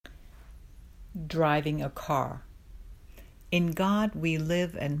Driving a car. In God we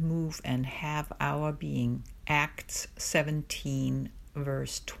live and move and have our being. Acts 17,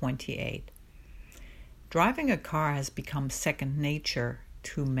 verse 28. Driving a car has become second nature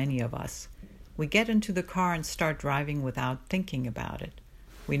to many of us. We get into the car and start driving without thinking about it.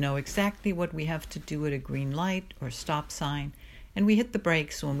 We know exactly what we have to do at a green light or stop sign, and we hit the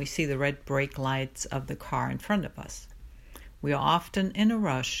brakes when we see the red brake lights of the car in front of us. We are often in a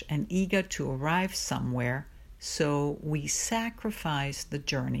rush and eager to arrive somewhere, so we sacrifice the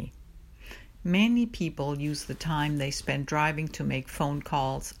journey. Many people use the time they spend driving to make phone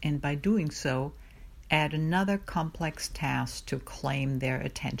calls, and by doing so, add another complex task to claim their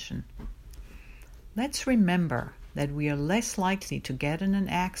attention. Let's remember that we are less likely to get in an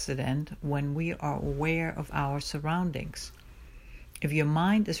accident when we are aware of our surroundings. If your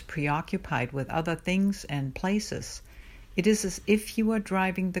mind is preoccupied with other things and places, it is as if you are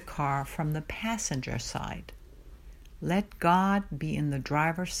driving the car from the passenger side. Let God be in the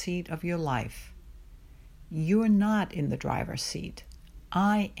driver's seat of your life. You are not in the driver's seat.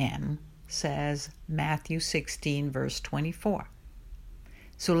 I am, says Matthew 16, verse 24.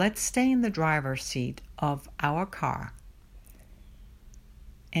 So let's stay in the driver's seat of our car.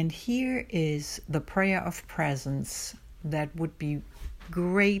 And here is the prayer of presence that would be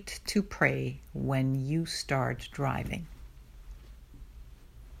great to pray when you start driving.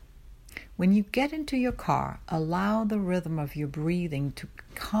 When you get into your car, allow the rhythm of your breathing to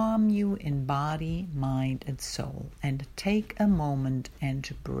calm you in body, mind, and soul, and take a moment and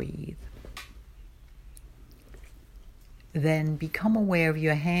breathe. Then become aware of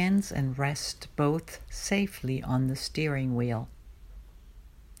your hands and rest both safely on the steering wheel.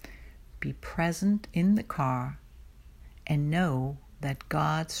 Be present in the car and know that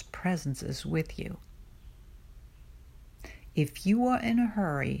God's presence is with you. If you are in a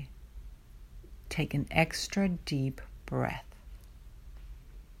hurry, take an extra deep breath.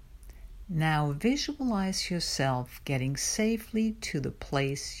 Now visualize yourself getting safely to the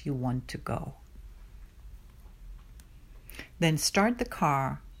place you want to go. Then start the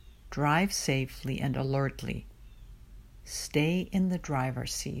car, drive safely and alertly. Stay in the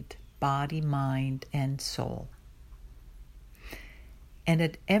driver's seat, body, mind, and soul. And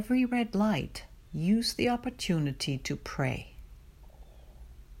at every red light, use the opportunity to pray.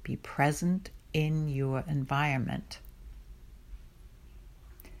 Be present in your environment.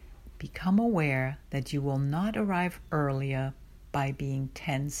 Become aware that you will not arrive earlier by being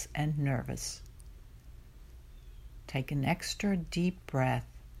tense and nervous. Take an extra deep breath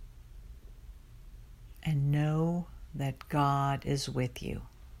and know that God is with you.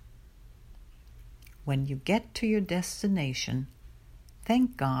 When you get to your destination,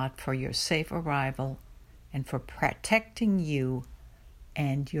 thank God for your safe arrival and for protecting you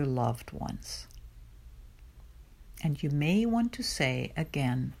and your loved ones. And you may want to say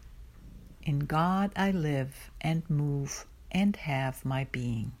again, in God I live and move and have my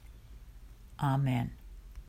being. Amen.